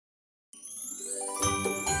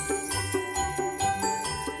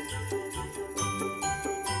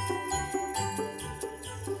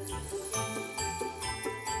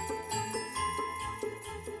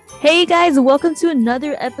Hey guys, welcome to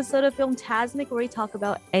another episode of Filmtasmic where we talk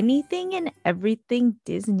about anything and everything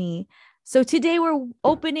Disney. So today we're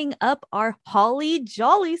opening up our Holly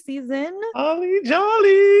Jolly season. Holly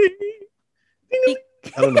Jolly. Ding, ding, Be-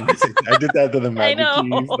 ding. I don't know. I did that to the I Magic know,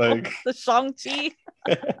 Keys. Like, the Shang-Chi.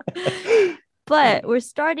 But we're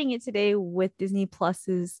starting it today with Disney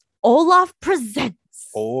Plus's Olaf Presents.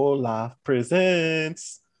 Olaf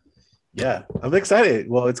presents. Yeah, I'm excited.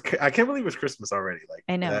 Well, I can't believe it's Christmas already. Like,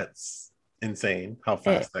 I know. that's insane how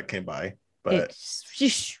fast that came by. But It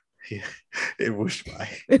it whooshed by.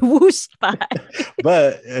 It whooshed by.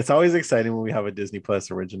 But it's always exciting when we have a Disney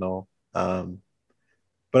Plus original. But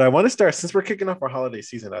I want to start, since we're kicking off our holiday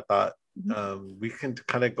season, I thought we can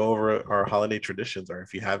kind of go over our holiday traditions, or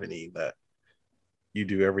if you have any that you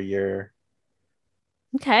do every year.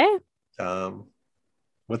 Okay.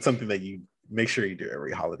 What's something that you make sure you do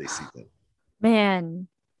every holiday season? Man.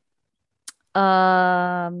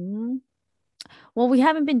 Well, we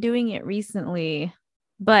haven't been doing it recently,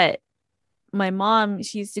 but my mom,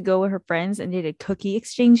 she used to go with her friends and they did cookie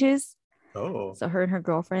exchanges. Oh, So her and her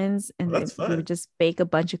girlfriends, and that's we fun. would just bake a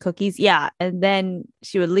bunch of cookies. Yeah. And then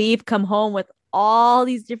she would leave, come home with all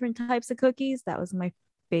these different types of cookies. That was my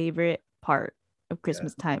favorite part of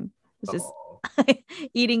Christmas time. It was just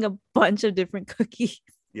eating a bunch of different cookies.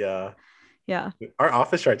 Yeah. Yeah. Our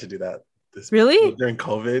office tried to do that Really? during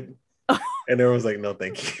COVID. And everyone was like, no,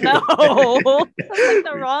 thank you. No, that's like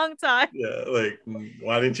the wrong time. Yeah, like,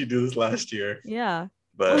 why didn't you do this last year? Yeah.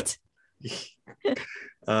 But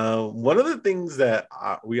one of the things that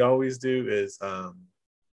we always do is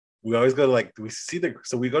we always go to, like,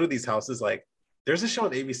 we go to these houses. Like, there's a show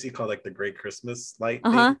on ABC called like The Great Christmas Light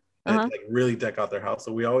thing that like really deck out their house.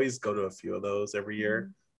 So we always go to a few of those every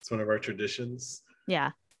year. It's one of our traditions. Yeah.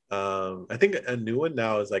 I think a new one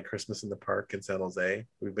now is like Christmas in the Park in San Jose.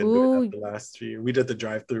 We've been doing that the last few years. We did the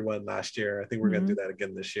drive-through one last year. I think we're gonna do that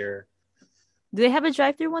again this year. Do they have a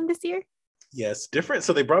drive-through one this year? Yes, different.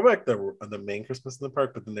 So they brought back the main Christmas in the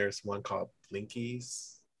Park, but then there's one called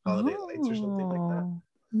Blinky's Holiday Lights or something like that.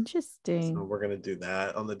 Interesting. So we're gonna do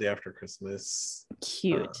that on the day after Christmas.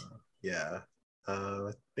 Cute. Yeah.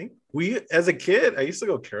 I think as a kid, I used to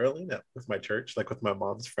go caroling with my church, like with my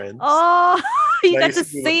mom's friends. Oh, you got to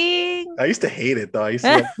sing. I used to hate it though. I used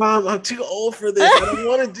to be like, Mom, I'm too old for this. I don't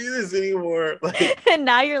want to do this anymore. Like, and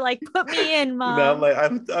now you're like, put me in, Mom. Now I'm like, I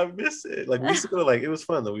miss it. Like, we used to go to, like, it was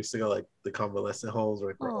fun though. We used to go like the convalescent homes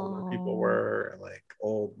where older people were, and like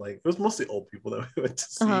it was mostly old people that we went to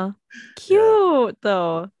see. Cute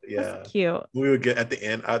though. Yeah. That's cute. We would get at the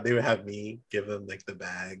end, they would have me give them like the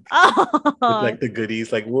bag with like the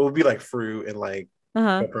goodies. Like, we'll be like fruit and like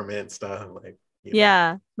peppermint stuff. Like,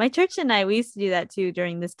 yeah, my church and we used to do that too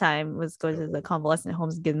during this time, was go to the convalescent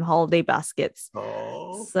homes and give them holiday baskets.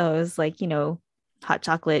 So it was like, hot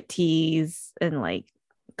chocolate teas and like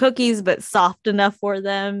cookies, but soft enough for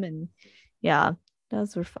them. And yeah,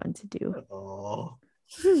 those were fun to do.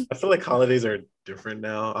 I feel like holidays are different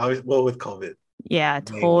now. With COVID. Yeah,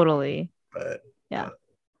 totally. But yeah.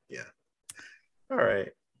 All right.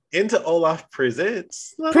 Into Olaf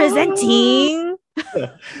Presents. Presenting.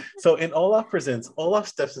 So in Olaf Presents, Olaf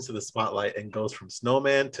steps into the spotlight and goes from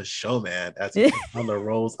snowman to showman as he takes on the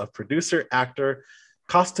roles of producer, actor,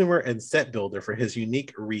 costumer, and set builder for his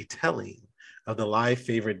unique retelling of the live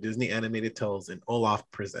favorite Disney animated tales in Olaf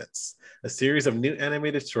Presents, a series of new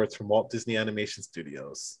animated shorts from Walt Disney Animation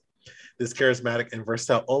Studios. This charismatic and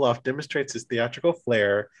versatile Olaf demonstrates his theatrical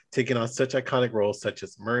flair, taking on such iconic roles such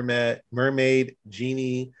as Mermaid,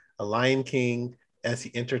 Genie, a Lion King, as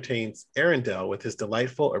he entertains Arendelle with his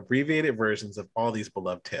delightful abbreviated versions of all these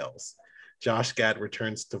beloved tales. Josh Gad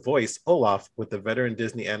returns to voice Olaf, with the veteran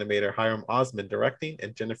Disney animator Hiram Osman directing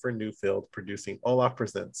and Jennifer Newfield producing Olaf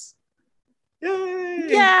Presents. Yay!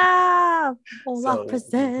 Yeah! Olaf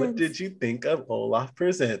Presents. What did you think of Olaf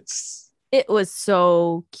Presents? It was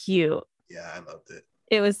so cute. Yeah, I loved it.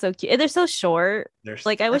 It was so cute. And they're so short.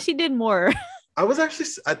 I wish he did more. I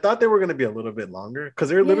thought they were going to be a little bit longer because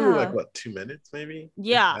they're literally like, what, 2 minutes maybe?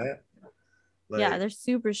 Yeah. Yeah, they're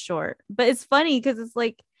super short. But it's funny because it's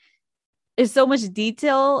like, there's so much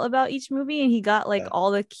detail about each movie, and he got like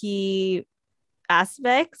all the key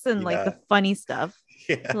aspects and like the funny stuff.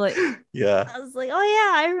 Yeah. Like, yeah. I was like, oh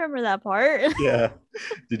yeah, I remember that part. Yeah.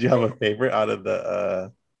 Did you have a favorite out of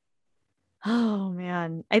the Oh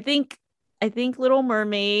man. I think Little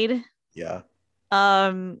Mermaid. Yeah.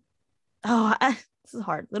 This is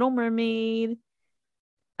hard. Little Mermaid.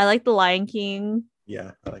 I like The Lion King.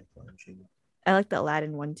 Yeah, I like The Lion King. I like the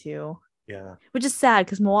Aladdin one too. Yeah. Which is sad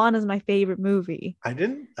because Moana is my favorite movie. I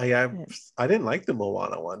didn't like the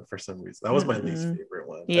Moana one for some reason. That was my least favorite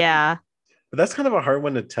one. Yeah. But that's kind of a hard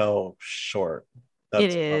one to tell short. It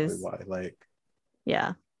That's probably is. why. Like,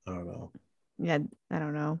 Yeah. I don't know. Yeah. I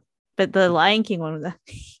don't know. But the Lion King one was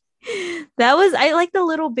that was I like the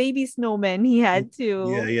little baby snowman he had Yeah,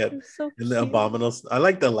 too. yeah. It was so And the cute. abominable. I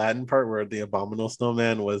like the Latin part where the abominable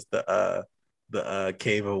snowman was the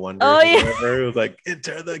cave of wonders Oh or yeah. whatever. It was like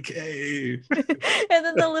enter the cave. And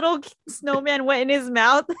then the little snowman went in his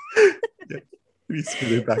mouth. Yeah. He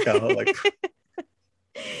spit it back out like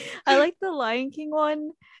I like the Lion King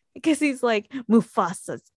one because he's like,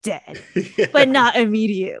 Mufasa's dead, yeah. but not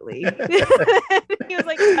immediately. He was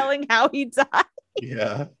like telling how he died.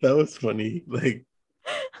 Yeah, that was funny. Like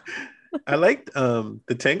I liked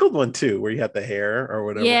the Tangled one too, where you had the hair or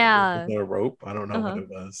whatever, Yeah. the rope. I don't know what Uh-huh. it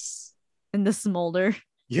was. And the smolder.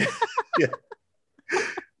 Yeah, yeah.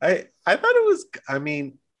 I thought it was. I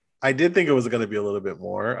mean, I did think it was going to be a little bit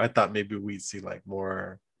more. I thought maybe we'd see like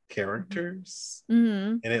more characters,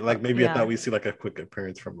 Mm-hmm. and it like maybe I Yeah. thought we'd see like a quick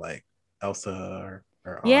appearance from like Elsa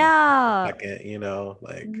or Anna Yeah. second, you know,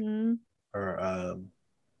 like Mm-hmm. or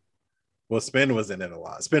well, Spin was in it a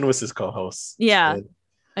lot. Spin was his co-host. Yeah. Spin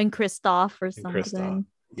And Kristoff or and Kristoff. something.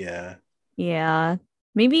 Yeah. Yeah.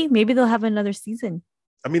 Maybe they'll have another season.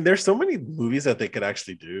 I mean, there's so many movies that they could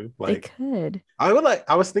actually do. They Like, could. I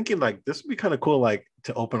was thinking like this would be kind of cool, like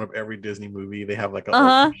to open up every Disney movie. They have like a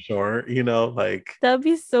Uh-huh. short, you know, like That'd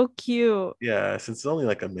be so cute. yeah, since it's only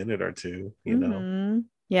like a minute or two, you know. Mm-hmm.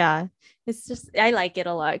 Yeah. It's just I like it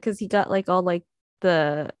a lot because he got like all like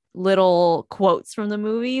the little quotes from the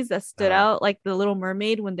movies that stood Uh, out, like the Little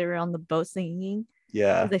Mermaid when they were on the boat singing.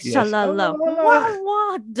 yeah, The yes. shalala, wah,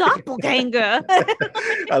 wah, doppelganger.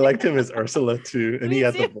 I liked him as Ursula too, and he Me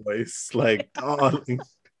had the too. voice like, darling.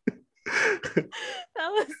 That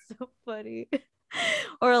was so funny.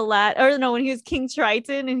 Or a lad, or no, when he was King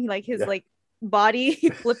Triton and he like his Yeah. like body, he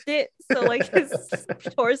flipped it so like his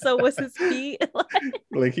torso was his feet.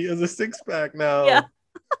 Like he has a six pack now. Yeah.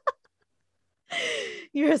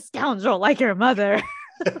 You're a scoundrel like your mother.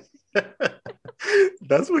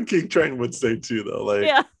 That's what King Triton would say too, though. Like,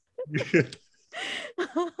 Yeah.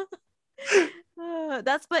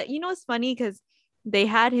 That's but you know what's funny because they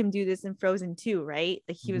had him do this in Frozen 2, right?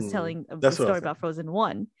 Like he was telling the That's what I story was about Frozen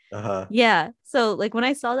 1. uh-huh. Yeah. So like when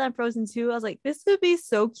I saw that in Frozen 2, I was like, this would be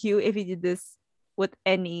so cute if he did this with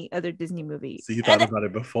any other Disney movie. So you thought about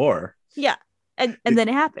it before. Yeah. And then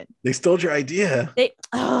it happened. They stole your idea. They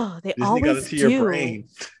Disney always got into do. your brain.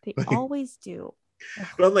 They always do.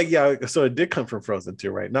 But I'm like, yeah, so it did come from Frozen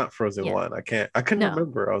 2, right? Not Frozen Yeah. 1. I couldn't No.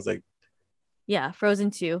 remember. I was like, Yeah,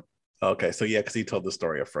 Frozen 2. okay, so yeah, because he told the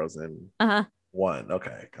story of Frozen Uh-huh. 1.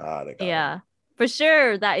 Okay, got it. Yeah. For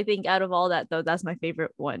sure. That I think out of all that though, that's my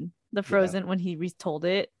favorite one. The Frozen when he retold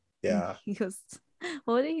it. Yeah. He goes,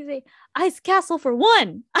 what did he say? Ice Castle for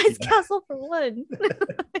one. Ice Castle for one.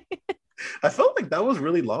 I felt like that was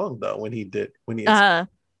really long though when he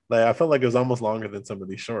like I felt like it was almost longer than some of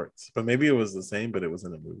these shorts, but maybe it was the same, but it was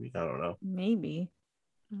in a movie. I don't know. Maybe.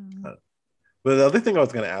 But the other thing I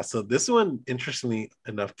was going to ask, so this one, interestingly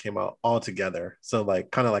enough, came out all together. So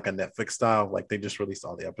like kind of like a Netflix style, like they just released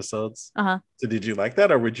all the episodes. Uh-huh. So did you like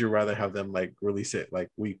that, or would you rather have them like release it like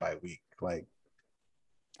week by week? Like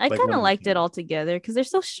I like kind one of liked week? it all together because they're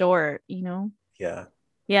so short, you know? Yeah.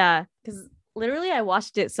 Yeah. Because literally I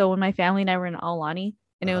watched it. So when my family and I were in Aulani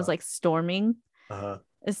and it was like storming. Uh-huh.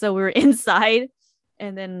 And so we were inside.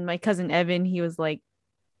 And then my cousin Evan, he was like,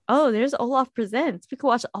 oh, there's Olaf Presents. We could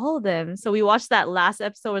watch all of them. So we watched that last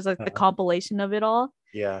episode, was like the compilation of it all.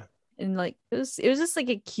 Yeah. And like it was just like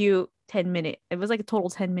a cute 10-minute. It was like a total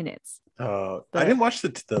 10 minutes. I didn't watch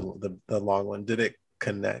the long one. Did it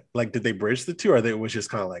connect? Like, did they bridge the two, or it was just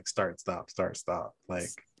kind of like start stop? Like,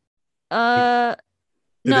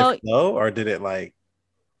 did no, it flow, or did it like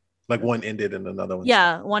one ended and another one?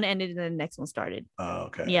 Yeah, started? one ended and then the next one started. Oh,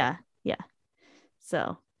 okay. Yeah.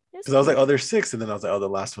 So because I was like, oh, there's 6, and then I was like, oh, the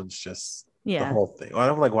last one's just the whole thing. Well,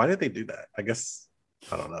 I'm like, why did they do that? I guess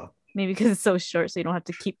I don't know. Maybe because it's so short, so you don't have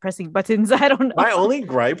to keep pressing buttons. I don't know. My only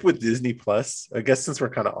gripe with Disney Plus, I guess, since we're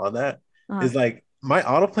kind of on that, is like my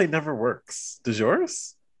autoplay never works. Does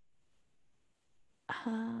yours?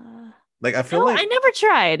 Like I feel like I never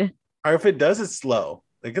tried. Or if it does, it's slow.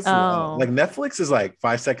 Like it's long. Like Netflix is like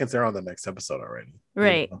 5 seconds. They're on the next episode already.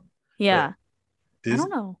 Right. You know? Yeah. I don't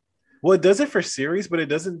know. Well, it does it for series, but it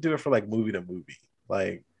doesn't do it for like movie to movie.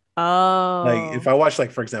 Like, like if I watch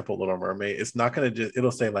like, for example, Little Mermaid, it's not gonna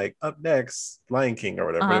it'll say like up next Lion King or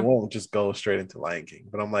whatever. It won't just go straight into Lion King.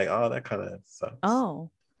 But I'm like, oh, that kind of sucks. Oh.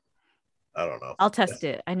 I don't know. I'll test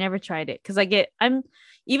it. I never tried it because I'm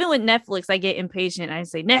even with Netflix, I get impatient. I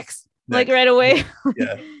say next. Like right away.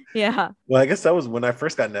 Yeah. Yeah. Well, I guess that was when I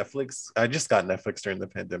first got Netflix. I just got Netflix during the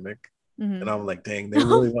pandemic. And I'm like, dang, they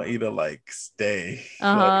really want you to like stay.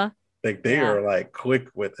 Uh-huh. Like they Yeah. are like quick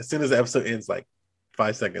with as soon as the episode ends, like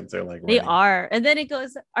 5 seconds, they're like They running. are. And then it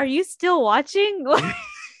goes, "Are you still watching?"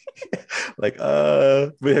 Like,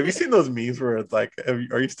 but have you seen those memes where it's like,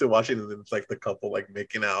 are you still watching? And then it's like the couple like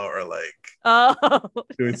making out or like Oh.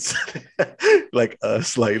 doing like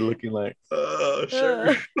us, like looking like,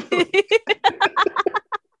 sure.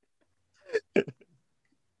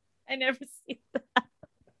 I never see that.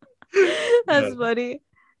 That's Yeah, funny.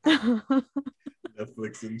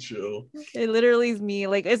 Netflix and chill. It literally is me.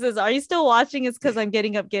 Like it says, "Are you still watching?" It's because I'm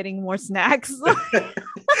getting up, getting more snacks.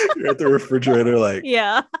 You're at the refrigerator, like,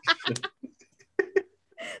 Yeah,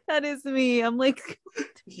 that is me. I'm like,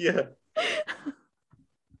 yeah,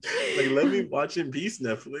 like let me watch in peace,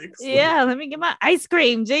 Netflix. yeah, let me get my ice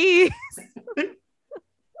cream. Gee.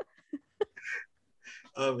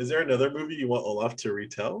 Is there another movie you want Olaf to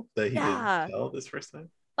retell that he didn't Yeah. tell this first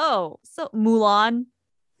time? Oh, so Mulan.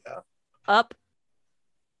 Yeah. Up.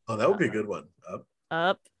 Oh, that would be a good one.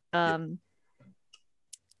 Up. Yeah.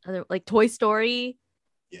 Like Toy Story.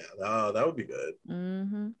 Yeah, that would be good.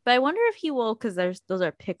 But I wonder if he will, because those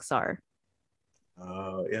are Pixar.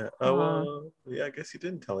 Oh yeah. Oh well, yeah. I guess he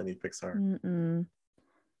didn't tell any Pixar.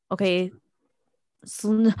 Okay.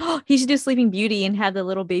 He should do Sleeping Beauty and have the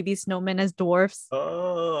little baby snowmen as dwarfs.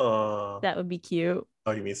 Oh. That would be cute.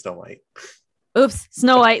 Oh, you mean Snow White? Oops,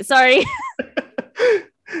 Snow White. Sorry.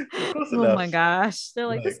 Close Oh enough. my gosh, they're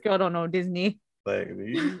like, this girl don't know Disney. Like,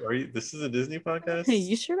 are you? This is a Disney podcast. Hey,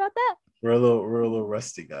 you sure about that? We're a little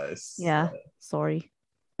rusty, guys. Yeah. Sorry.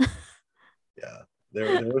 Yeah.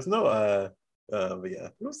 There was no but yeah,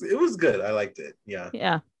 it was good. I liked it. Yeah.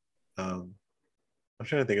 Yeah. I'm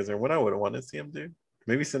trying to think, is there one I would want to see him do?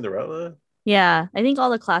 Maybe Cinderella? Yeah. I think all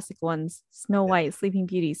the classic ones: Snow White, Sleeping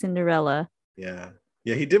Beauty, Cinderella. Yeah.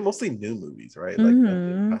 Yeah, he did mostly new movies, right? Like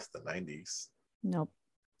nothing past the 90s. Nope.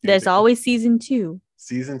 There's always season 2.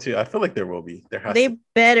 Season 2. I feel like there will be. There has they to.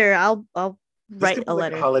 Better. I'll write a like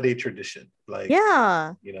letter. a holiday tradition. Like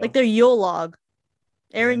yeah. You know? Like their Yule log.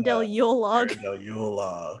 Arendelle Yule log. Arendelle Yule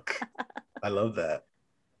log. I love that.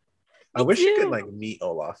 I wish you could like meet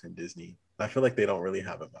Olaf in Disney. I feel like they don't really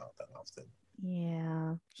have him out that often.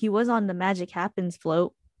 Yeah. He was on the Magic Happens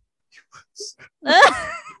float.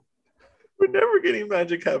 We're never getting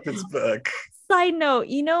Magic Happens back. Side note,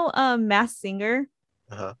 Masked Singer?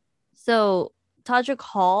 Uh-huh. So Todrick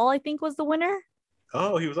Hall, I think, was the winner.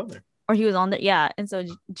 Oh, he was on there. Or he was on there. Yeah. And so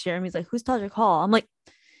Jeremy's like, who's Todrick Hall? I'm like,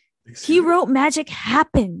 he wrote Magic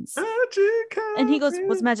Happens. Magic Happens. And he goes,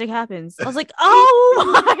 what's Magic Happens? I was like,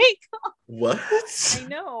 oh my God. What? I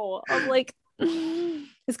know. I'm like,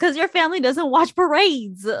 it's because your family doesn't watch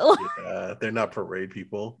parades. Yeah, they're not parade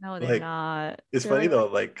people. No, they're not. It's funny though,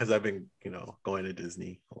 like, because I've been, going to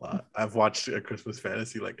Disney a lot. I've watched A Christmas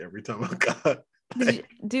Fantasy like every time I've got.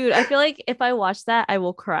 Dude, I feel like if I watch that, I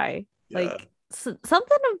will cry. Yeah. Like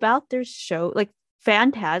something about their show, like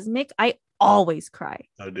Fantasmic, I always cry.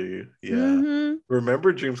 Oh, do you? Yeah.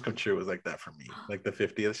 Remember Dreams Come True was like that for me. Like the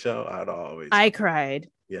 50th show, I cried.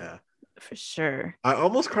 Yeah. For sure. I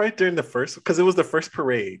almost cried during the first, because it was the first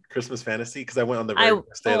parade, Christmas Fantasy, because I went on the very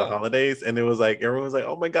first day of the holidays, and it was like everyone was like,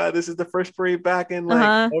 oh my God, this is the first parade back in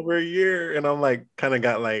like over a year. And I'm like, kind of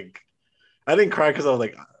got like, I didn't cry because I was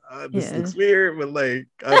like, this looks weird, but like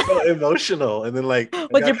I felt emotional. And then like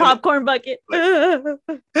with your popcorn bucket,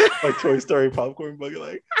 like Toy Story popcorn bucket,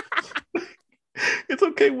 like it's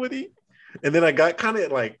okay, Woody. And then I got kind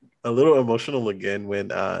of like a little emotional again when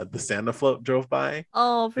the Santa float drove by.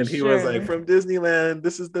 Oh, for sure. And he was like, from Disneyland,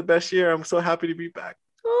 this is the best year. I'm so happy to be back.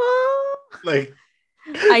 Like,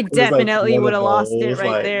 I definitely would have lost it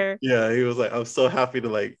right there. Yeah, he was like, I'm so happy to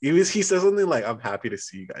like, he said something like, I'm happy to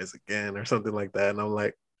see you guys again or something like that. And I'm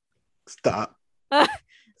like, stop.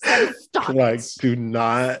 Stop like, it. do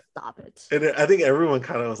not stop it. And I think everyone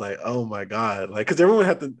kind of was like, oh my God. Like, because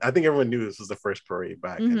I think everyone knew this was the first parade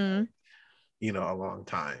back in a long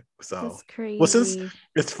time. So that's crazy. Well, since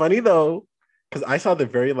it's funny though, because I saw the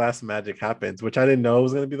very last Magic Happens, which I didn't know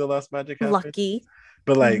was going to be the last Magic Happens. Lucky.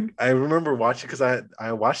 But like I remember watching, because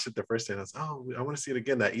I watched it the first day and I was, I want to see it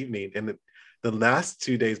again that evening. And the last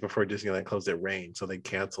 2 days before Disneyland closed, it rained, so they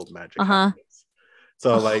canceled Magic Happens.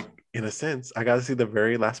 So like in a sense, I got to see the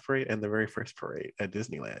very last parade and the very first parade at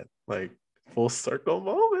Disneyland, like full circle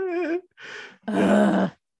moment. Yeah.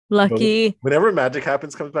 Lucky. But whenever Magic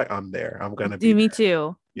Happens comes back, I'm there. I'm gonna be. Me there.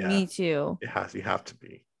 too. Yeah. Me too. You have to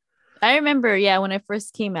be. I remember, when I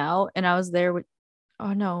first came out and I was there with,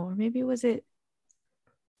 maybe was it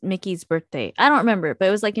Mickey's birthday? I don't remember, but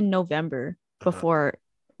it was like in November before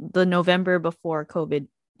COVID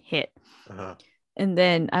hit. And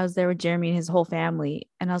then I was there with Jeremy and his whole family.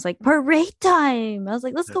 And I was like, parade time. I was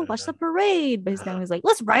like, let's go watch the parade. But his family was like,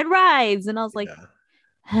 let's ride rides. And I was like, Yeah.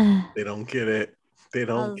 I They don't get it. They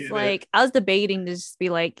don't was get it. like, I was debating to just be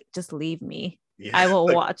like, just leave me. Yeah. I will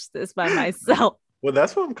Like, watch this by myself. well,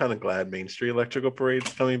 that's why I'm kind of glad Main Street Electrical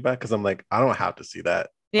Parade's coming back because I'm like, I don't have to see that.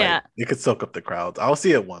 Yeah. Like, it could soak up the crowds. I'll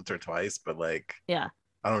see it once or twice, but like, Yeah.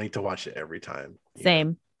 I don't need to watch it every time.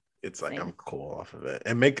 Same. It's like Same. I'm cool off of it.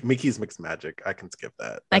 And make Mickey's Mixed Magic. I can skip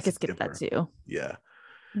that. I That's could a skip that skipper. too. Yeah.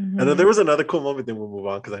 Mhm. And then there was another cool moment. Then we'll move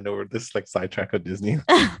on because I know we're this like sidetrack of Disney.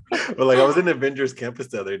 But like I was in Avengers Campus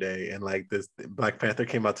the other day, and like this Black Panther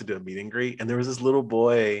came out to do a meet and greet, and there was this little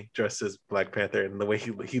boy dressed as Black Panther, and the way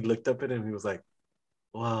he looked up at him, he was like,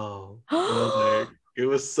 "Wow!" And I was like, it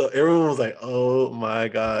was so. Everyone was like, "Oh my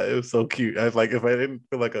god!" It was so cute. I was like, if I didn't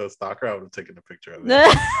feel like a stalker, I would have taken a picture of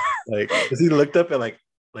it. Like, because he looked up at like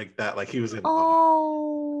that, like he was in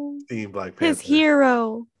Oh, seeing Black Panther. his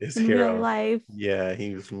hero His in hero. real life. Yeah,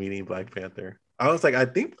 he was meeting Black Panther. I was like, I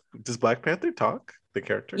think does Black Panther talk? The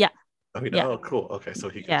character? Yeah. Oh, Yeah. Oh, cool. Okay, so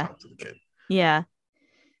he can Yeah. talk to the kid. Yeah.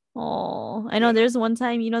 Oh, I know. Yeah. There's one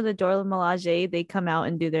time, the Dora Milaje, they come out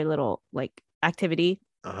and do their little like activity,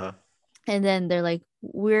 Uh-huh. and then they're like,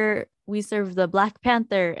 we serve the Black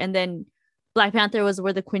Panther, and then Black Panther was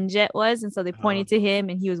where the Quinjet was, and so they pointed to him,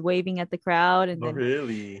 and he was waving at the crowd, and Oh, then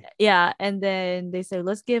really? yeah, and then they said,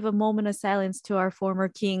 let's give a moment of silence to our former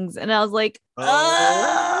kings, and I was like,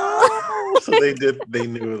 Oh, so they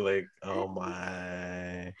knew like, oh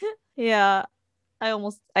my. yeah,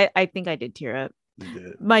 I think I did tear up. You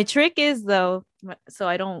did. My trick is though, so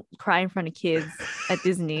I don't cry in front of kids at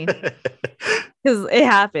Disney. Because it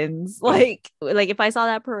happens. Like if I saw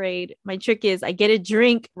that parade, my trick is I get a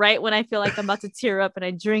drink right when I feel like I'm about to tear up, and I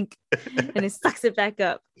drink, and it sucks it back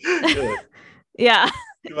up. Yeah.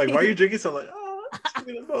 You're like, why are you drinking? So I'm like, oh, just give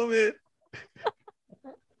me a moment.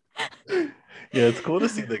 Yeah, it's cool to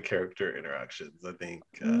see the character interactions. I think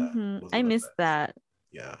I missed that.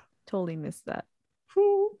 Yeah, totally missed that.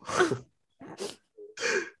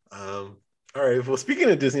 All right. Well, speaking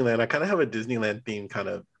of Disneyland, I kind of have a Disneyland theme, kind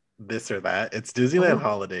of this or that. It's Disneyland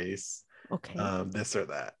holidays. Okay. This or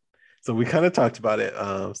that. So we kind of talked about it.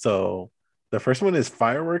 So the first one is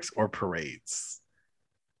fireworks or parades.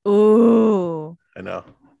 Ooh. I know.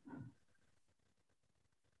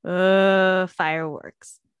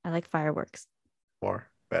 Fireworks. I like fireworks. More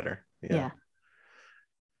better. Yeah.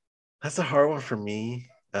 That's a hard one for me.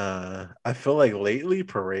 I feel like lately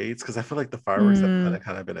parades, because I feel like the fireworks have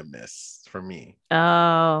kind of been a miss for me.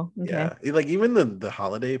 Oh, okay. Yeah, like even the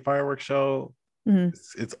holiday fireworks show,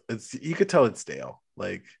 it's you could tell it's stale.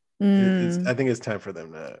 Like I think it's time for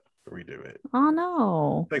them to redo it. Oh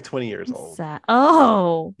no, it's like 20 years old. Sad.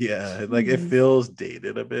 Oh yeah, like it feels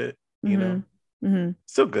dated a bit. You know,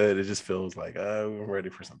 still good. It just feels like we're ready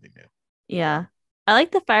for something new. Yeah, I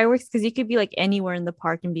like the fireworks because you could be like anywhere in the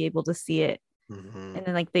park and be able to see it. And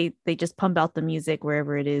then like they just pump out the music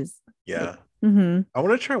wherever it is. Yeah. Like, I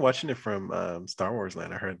want to try watching it from Star Wars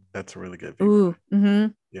Land. I heard that's a really good view.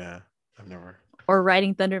 Ooh. Yeah, I've never. Or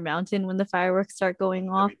riding Thunder Mountain when the fireworks start going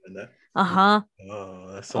off. Oh,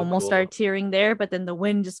 that's so almost cool. Started tearing there, but then the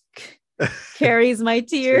wind just carries my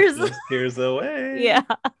tears. Tears away. Yeah.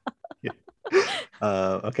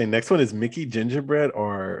 Okay, next one is Mickey gingerbread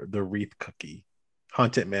or the wreath cookie.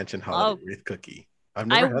 Haunted Mansion holiday wreath cookie. I've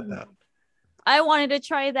never had that. I wanted to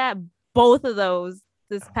try that, both of those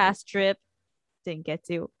this past trip. Didn't get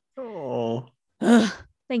to. Oh.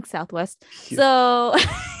 Thanks, Southwest. So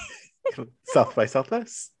South by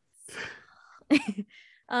Southwest.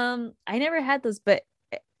 I never had those, but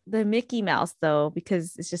the Mickey Mouse though,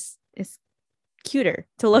 because it's cuter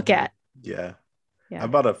to look at. Yeah. I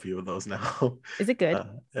bought a few of those now. Is it good?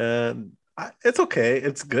 It's okay.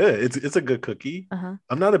 It's good. It's a good cookie.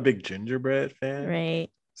 I'm not a big gingerbread fan. Right.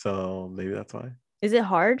 So maybe that's why. Is it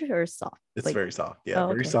hard or soft? It's very soft. Yeah,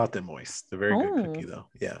 very soft and moist. It's a very good cookie though.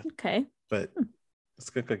 Yeah. Okay. But it's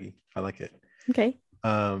a good cookie. I like it. Okay.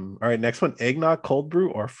 All right, next one, eggnog cold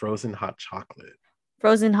brew or frozen hot chocolate?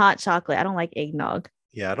 Frozen hot chocolate. I don't like eggnog.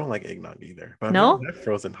 Yeah, I don't like eggnog either. But no? I've never had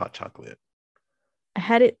frozen hot chocolate. I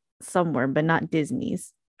had it somewhere, but not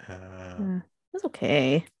Disney's. It's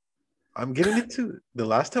okay. I'm getting into the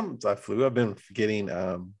last time I flew, I've been getting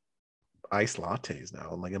iced lattes now.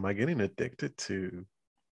 I'm like, am I getting addicted to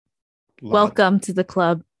welcome to the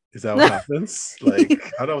club? Is that what happens? Like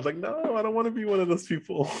I was like, no, I don't want to be one of those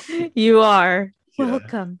people. You are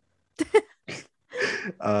welcome.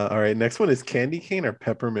 All right, next one is candy cane or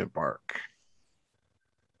peppermint bark.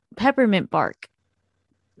 Peppermint bark.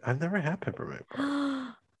 I've never had peppermint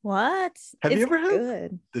bark. What? Have you It's ever had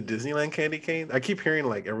good. the Disneyland candy cane? I keep hearing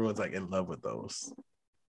like everyone's like in love with those.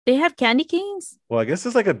 They have candy canes? Well, I guess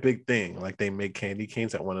it's like a big thing. Like they make candy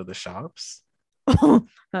canes at one of the shops. I don't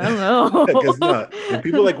I guess know. not. And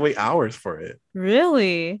people like wait hours for it.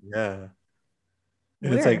 Really? Yeah.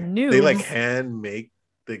 And it's We're like they like noobs. hand make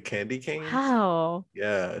the candy canes. Wow.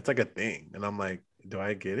 Yeah, it's like a thing. And I'm like, do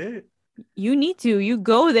I get it? You need to. You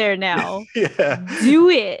go there now. Yeah. Do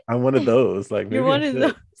it. I'm one of those. Like You're maybe I one of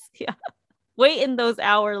those. should. Yeah. Wait in those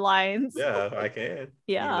hour lines. Yeah, I can.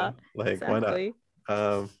 Yeah, Like why not? exactly.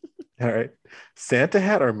 All right. Santa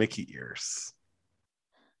hat or Mickey ears?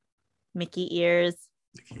 Mickey ears.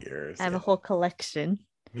 Mickey ears. I have Yeah. a whole collection.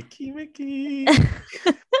 Mickey.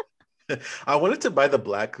 I wanted to buy the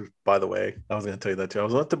black, by the way. I was gonna tell you that too. I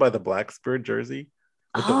was wanting to buy the black Spirit jersey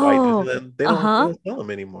with the white Oh, Disneyland. They uh-huh. don't sell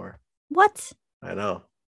them anymore. What? I know.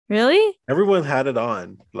 Really? Everyone had it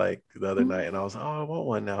on like the other night, and I was, oh, I want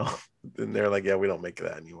one now. And they're like, yeah, we don't make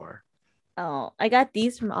that anymore. Oh, I got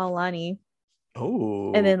these from Alani.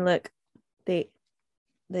 Oh. And then look, they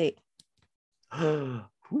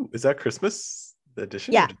Ooh, is that Christmas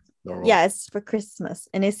edition? yeah. Normal? Yeah, it's for Christmas.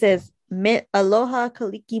 And it says Aloha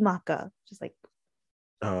Kaliki Maka. Just like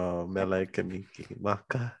Oh, Mele Kaniki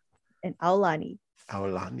Maka in Aulani.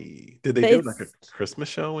 Aulani. Did they But do like a it's Christmas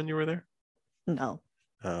show when you were there? no.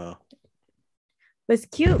 Oh. But it's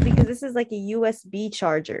cute because this is like a USB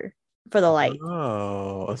charger for the light.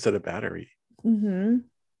 Oh, instead of battery. Mm-hmm.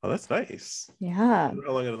 Oh, that's nice. Yeah. I wonder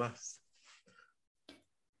how long it'll last.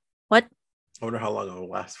 What? I wonder how long it'll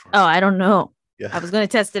last for. Oh, I don't know. Yeah. I was gonna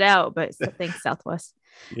test it out, but thanks, Southwest.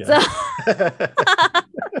 Yeah. So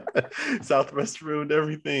Southwest ruined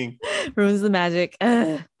everything. ruins the magic.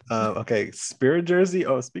 Okay, Spirit jersey.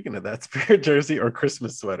 Oh, speaking of that, Spirit jersey or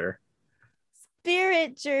Christmas sweater?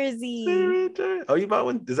 Spirit jersey. Spirit jersey. Oh, you bought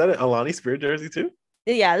one? Is that an Alani Spirit jersey too?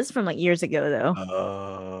 Yeah, this is from like years ago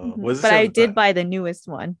though. Was But I did buy the newest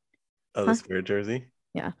one. Oh, the Spirit jersey.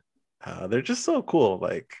 Yeah. They're just so cool.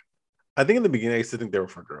 Like, I think in the beginning I used to think they were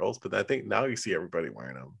for girls, but I think now you see everybody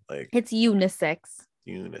wearing them. Like, it's unisex.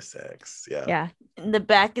 Unisex. Yeah. Yeah. In the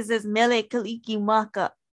back it says Mele Kaliki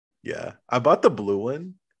Maka. Yeah. I bought the blue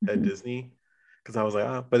one at Disney because I was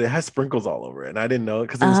like, but it has sprinkles all over it. And I didn't know it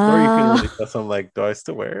because in the store you couldn't really tell. So I'm like, do I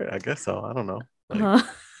still wear it? I guess so. I don't know. Like,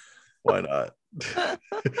 why not?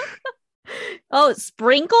 Oh,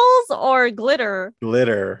 sprinkles or glitter?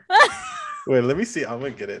 Glitter. Wait, let me see. I'm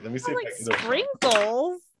gonna get it. Let me see. Like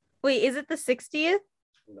sprinkles. Wait, is it the 60th?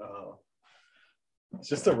 No. It's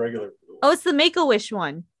just a regular blue. Oh, it's the Make-A-Wish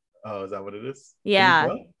one. Oh, is that what it is? Yeah.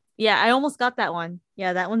 Yeah, I almost got that one.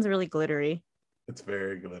 Yeah, that one's really glittery. It's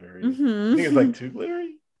very glittery. Mm-hmm. I think it's like too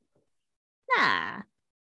glittery. Nah.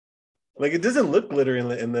 Like it doesn't look glittery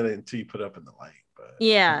and then until you put it up in the light. But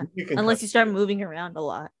yeah, unless you start moving around a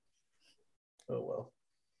lot. Oh well.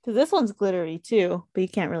 Because this one's glittery too, but you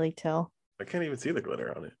can't really tell. I can't even see the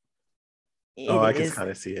glitter on it. I can kind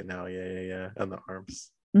of see it now. Yeah. On the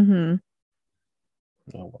arms. Mm-hmm.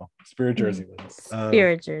 Oh well. Spirit jersey wins.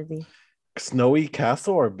 Spirit jersey. Snowy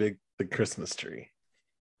castle or the Christmas tree?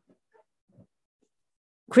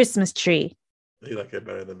 Christmas tree. You like it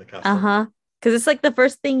better than the castle? Uh-huh. Because it's like the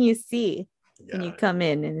first thing you see when you come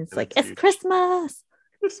in, and it's like, it's Christmas.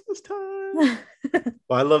 Christmas time.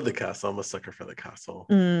 Well, I love the castle. I'm a sucker for the castle.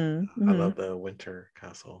 Mm-hmm. I love the winter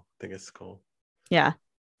castle. I think it's cool. Yeah.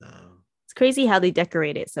 It's crazy how they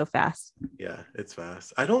decorate it so fast. Yeah, it's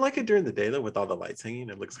fast. I don't like it during the day though, with all the lights hanging.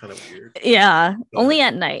 It looks kind of weird. Yeah, but only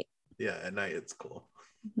at night. Yeah, at night it's cool.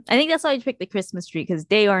 I think that's why I picked the Christmas tree, because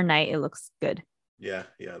day or night it looks good. Yeah,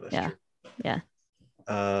 that's true. Yeah.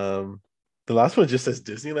 The last one just says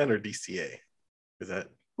Disneyland or DCA. Is that?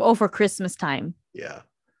 Oh, for Christmas time. Yeah.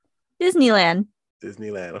 Disneyland,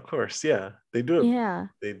 of course. Yeah, they do it. Yeah,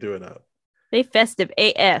 they do it up. They festive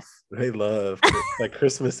AF. They love like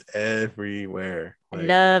Christmas everywhere. Like, I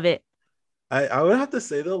love it. I would have to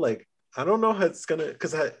say though, like I don't know how it's gonna,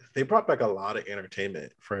 because they brought back a lot of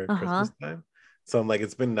entertainment for Christmas time. So I'm like,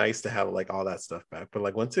 it's been nice to have like all that stuff back. But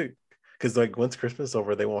like once Christmas is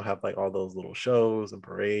over, they won't have like all those little shows and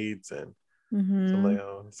parades, and so I'm like,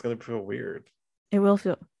 oh, it's gonna feel weird. It will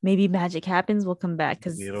feel. Maybe Magic Happens will come back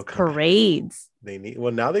because parades.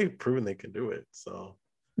 Now they've proven they can do it. So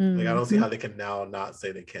like, I don't see how they can now not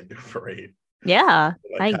say they can't do a parade. Yeah,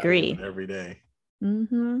 I agree. Every day.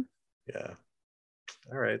 Mm-hmm. Yeah.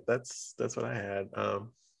 All right, that's what I had.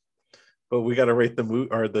 But we got to rate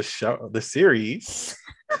the series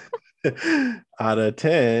out of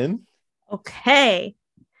 10. Okay.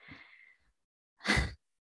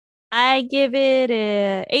 I give it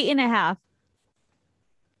a 8.5.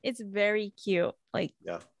 It's very cute. Like,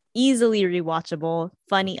 easily rewatchable,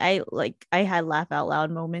 funny. I had laugh out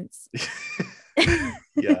loud moments.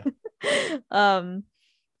 Yeah.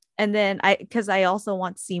 And then because I also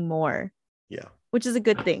want to see more. Yeah. Which is a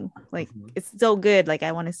good thing. Like it's so good. Like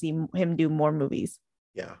I want to see him do more movies.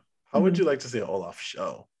 Yeah. How would you like to see an Olaf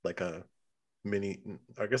show? Like a mini,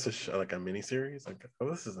 I guess a show, like a mini series. Like, oh,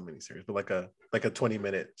 this is a mini series, but like a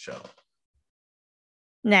 20-minute show.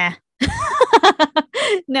 Nah.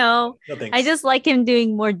 No, I just like him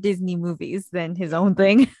doing more Disney movies than his own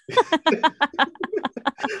thing.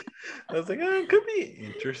 I was like, it could be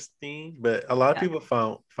interesting, but a lot of people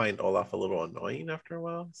find Olaf a little annoying after a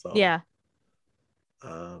while. So yeah,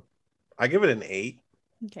 I give it an 8.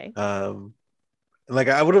 Okay. Like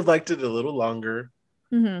I would have liked it a little longer,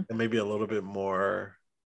 and maybe a little bit more.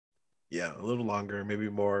 Yeah, a little longer, maybe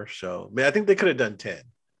more show. I mean, I think they could have done 10.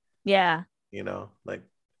 Yeah. You know, like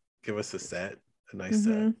give us a nice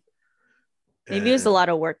set. Maybe it was a lot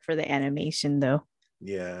of work for the animation though.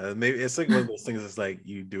 Yeah, maybe it's like one of those things. It's like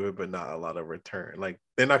you do it, but not a lot of return. Like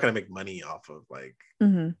they're not gonna make money off of like,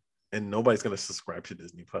 and nobody's gonna subscribe to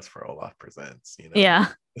Disney Plus for Olaf Presents. You know? Yeah,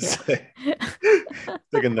 it's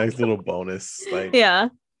like a nice little bonus. Like,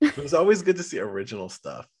 it's always good to see original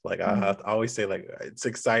stuff. Like I always say, like it's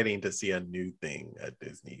exciting to see a new thing at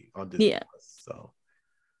Disney on Disney Plus. So,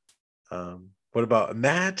 what about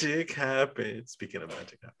Magic Happens? Speaking of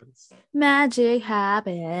Magic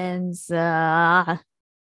Happens.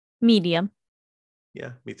 Medium.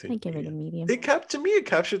 Yeah, me too. I give it a medium. It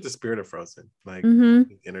captured the spirit of Frozen, like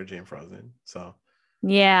energy in Frozen. So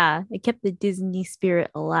yeah, it kept the Disney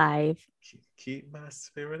spirit alive. Keep my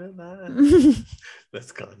spirit alive.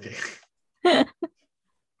 That's Kanye.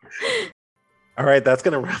 All right, that's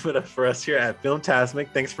gonna wrap it up for us here at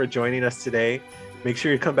Filmtasmic. Thanks for joining us today. Make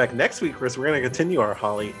sure you come back next week, Chris. We're going to continue our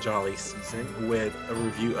Holly Jolly season with a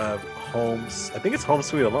review of I think it's Home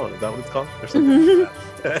Sweet Alone. Is that what it's called? Or something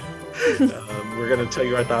like that. We're going to tell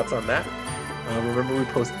you our thoughts on that. Remember, we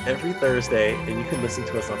post every Thursday, and you can listen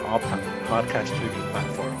to us on all podcast streaming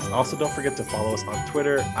platforms. Also, don't forget to follow us on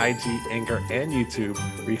Twitter, IG, Anchor, and YouTube,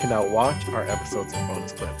 where you can now watch our episodes and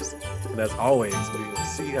bonus clips. And as always, we will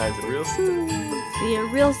see you guys real soon. See you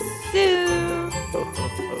real soon.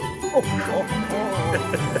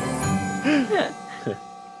 Oh.